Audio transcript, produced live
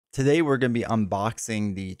Today we're going to be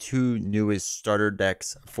unboxing the two newest starter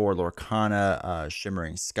decks for Lorcana,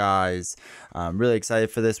 Shimmering Skies. I'm really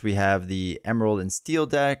excited for this. We have the Emerald and Steel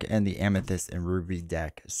deck and the Amethyst and Ruby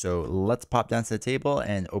deck. So let's pop down to the table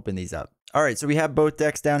and open these up. All right, so we have both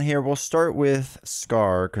decks down here. We'll start with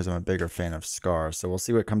Scar because I'm a bigger fan of Scar. So we'll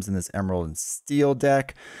see what comes in this Emerald and Steel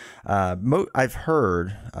deck. I've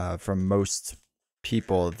heard from most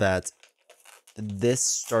people that this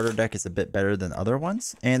starter deck is a bit better than other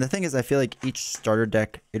ones. And the thing is, I feel like each starter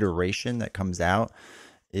deck iteration that comes out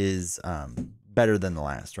is better than the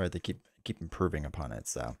last, right? They keep improving upon it.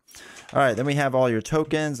 So, all right, then we have all your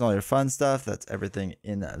tokens, all your fun stuff. That's everything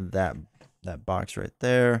in that box right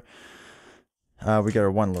there. We got our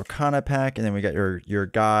one Lorcana pack, and then we got your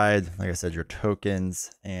guide, like I said, your tokens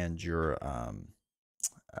and your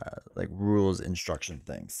like rules instruction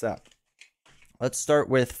thing. So let's start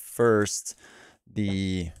with first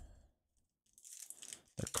the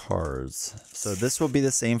cards. So this will be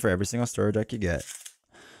the same for every single starter deck you get.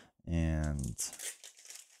 And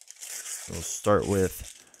we'll start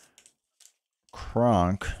with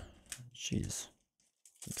Kronk. Jeez.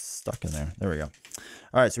 It's stuck in there. There we go.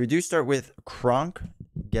 All right, so we do start with Kronk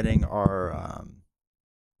getting our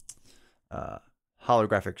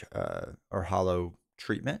holographic or hollow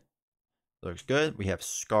treatment. Looks good. We have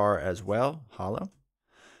Scar as well, hollow.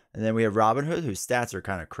 And then we have Robin Hood, whose stats are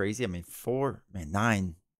kind of crazy. I mean,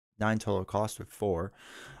 nine total cost with 4.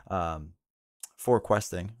 4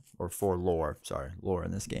 questing, or 4 lore. Sorry, lore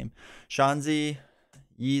in this game. Shanzi,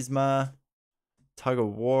 Yzma, Tug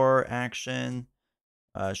of War action,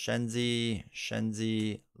 Shenzi,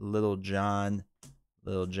 Little John,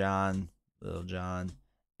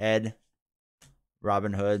 Ed,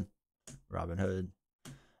 Robin Hood.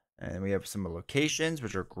 And we have some locations,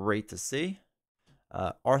 which are great to see.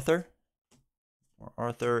 Arthur,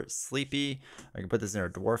 Sleepy. I can put this in our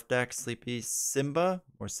dwarf deck. Sleepy, Simba,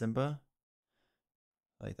 more Simba.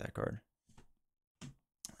 I like that card.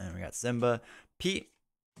 And we got Simba, Pete,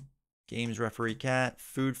 Games Referee Cat,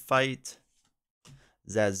 Food Fight,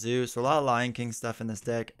 Zazu. So a lot of Lion King stuff in this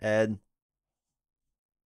deck. Ed,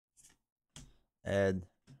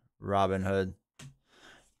 Robin Hood.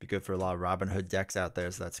 Be good for a lot of Robin Hood decks out there,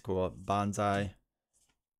 so that's cool. Bonsai,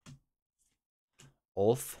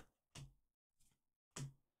 Ulf,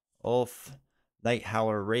 Night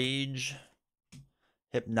Howler Rage,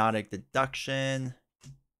 Hypnotic Deduction,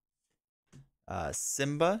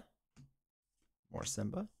 Simba, more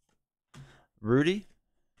Simba, Rudy,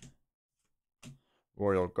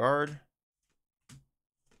 Royal Guard,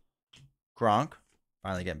 Kronk,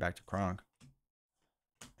 finally getting back to Kronk,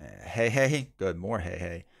 Hey, good, more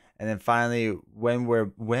Hey. And then finally, when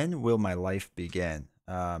will my life begin?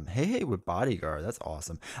 Hey with Bodyguard, that's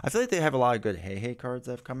awesome. I feel like they have a lot of good Hey cards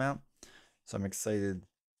that have come out, so I'm excited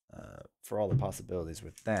for all the possibilities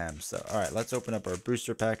with them. So all right, let's open up our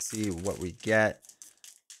booster pack, see what we get.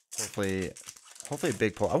 Hopefully a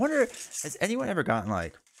big pull. I wonder, has anyone ever gotten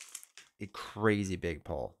like a crazy big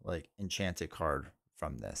pull, like enchanted card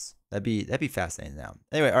from this? That'd be fascinating now.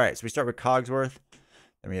 Anyway, all right, so we start with Cogsworth,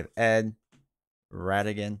 then we have Ed,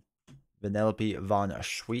 Radigan, Vanellope von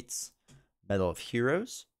Schweetz, Medal of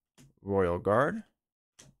Heroes, Royal Guard,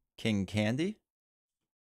 King Candy,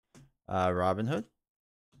 Robin Hood,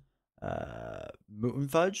 Mooten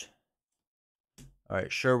Fudge. All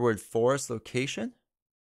right, Sherwood Forest location.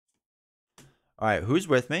 All right, who's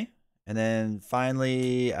with me? And then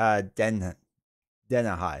finally, Dennehy,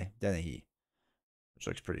 which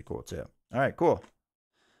looks pretty cool too. All right, cool.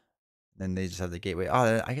 Then they just have the gateway.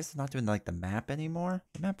 Oh, I guess they're not doing like the map anymore.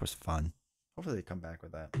 The map was fun. Hopefully they come back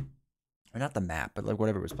with that. Or not the map, but like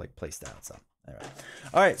whatever was like placed out. So anyway.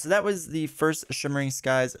 All right, so that was the first Shimmering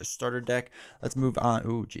Skies starter deck. Let's move on.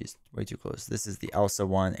 Ooh, geez, way too close. This is the Elsa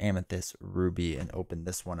one, Amethyst, Ruby, and open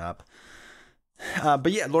this one up.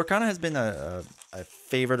 But yeah, Lorcana has been a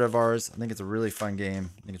favorite of ours. I think it's a really fun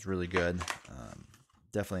game. I think it's really good.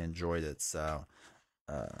 Definitely enjoyed it. So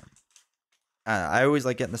I always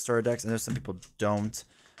like getting the starter decks. I know some people don't,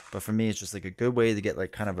 but for me, it's just like a good way to get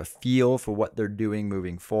like kind of a feel for what they're doing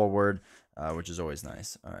moving forward, which is always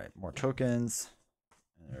nice. All right, more tokens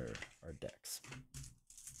and our decks.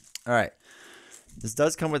 All right, this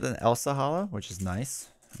does come with an Elsa holo, which is nice.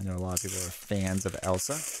 I know a lot of people are fans of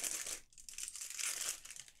Elsa.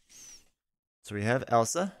 So we have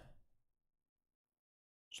Elsa.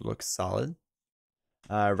 She looks solid.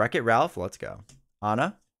 Wreck-It Ralph, let's go.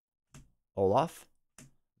 Anna, Olaf,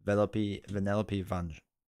 Vanellope von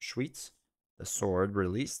Schweetz, the sword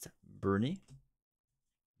released, Bruni,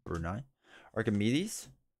 Archimedes,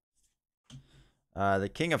 the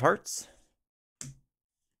King of Hearts,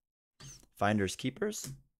 Finders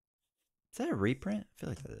Keepers, Is that a reprint? I feel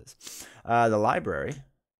like that is. The library.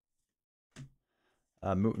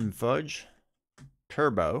 Mutant Fudge.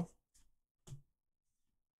 Turbo.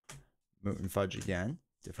 Mutant Fudge again.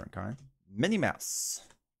 Different kind. Minnie Mouse.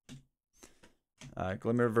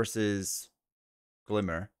 Glimmer versus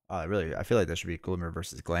Glimmer. I feel like that should be Glimmer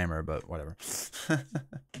versus Glamour, but whatever. I'm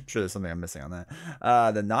sure there's something I'm missing on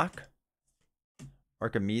that. The Knock.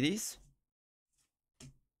 Archimedes.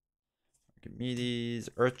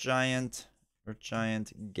 Earth Giant.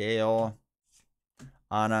 Gale.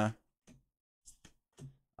 Anna.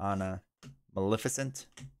 Maleficent.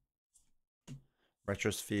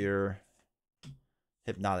 Retrosphere.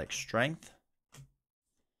 Hypnotic Strength.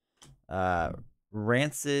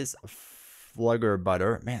 Rance's Flugger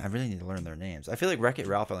Butter. Man, I really need to learn their names. I feel like Wreck-It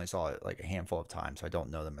Ralph, I only saw it like a handful of times, so I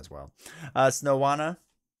don't know them as well. Snowana.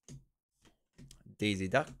 Daisy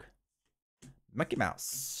Duck. Mickey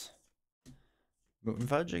Mouse. Mutant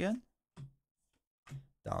Fudge again.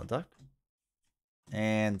 Donald Duck.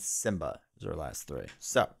 And Simba. Those are our last three.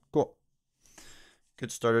 So, cool.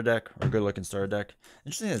 Good starter deck, or good looking starter deck.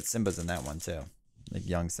 Interesting that Simba's in that one too. Like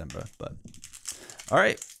young Simba, but. All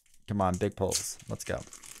right. Come on, big pulls. Let's go.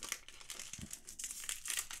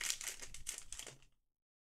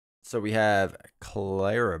 So we have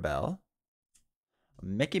Clarabelle,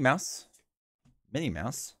 Mickey Mouse, Minnie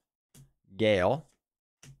Mouse, Gale,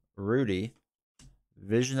 Rudy,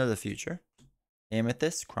 Vision of the Future,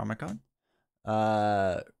 Amethyst, Chromicon,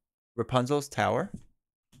 Rapunzel's Tower,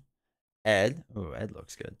 Ed. Oh, Ed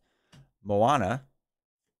looks good. Moana.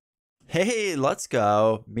 Hey, let's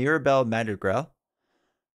go. Mirabelle Madrigal.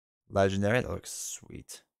 Legendary. That looks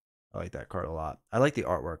sweet. I like that card a lot. I like the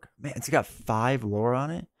artwork. Man, it's got 5 lore on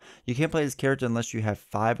it. You can't play this character unless you have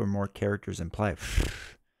 5 or more characters in play.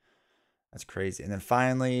 That's crazy. And then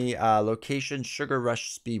finally, location Sugar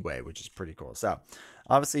Rush Speedway, which is pretty cool. So,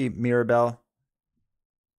 obviously, Mirabelle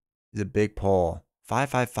is a big pull.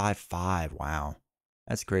 5555. Wow.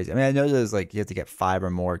 That's crazy. I mean, I know there's like you have to get 5 or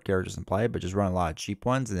more characters in play, but just run a lot of cheap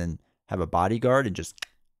ones and then have a bodyguard and just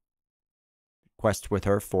quest with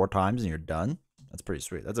her 4 times and you're done. That's pretty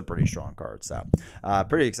sweet. That's a pretty strong card. So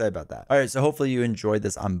pretty excited about that. All right. So hopefully you enjoyed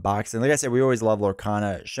this unboxing. Like I said, we always love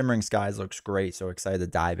Lorcana. Shimmering Skies looks great. So excited to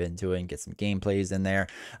dive into it and get some gameplays in there.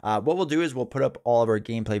 What we'll do is we'll put up all of our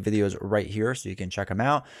gameplay videos right here so you can check them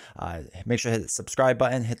out. Make sure to hit the subscribe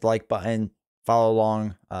button, hit the like button, follow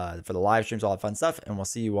along for the live streams, all that fun stuff. And we'll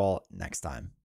see you all next time.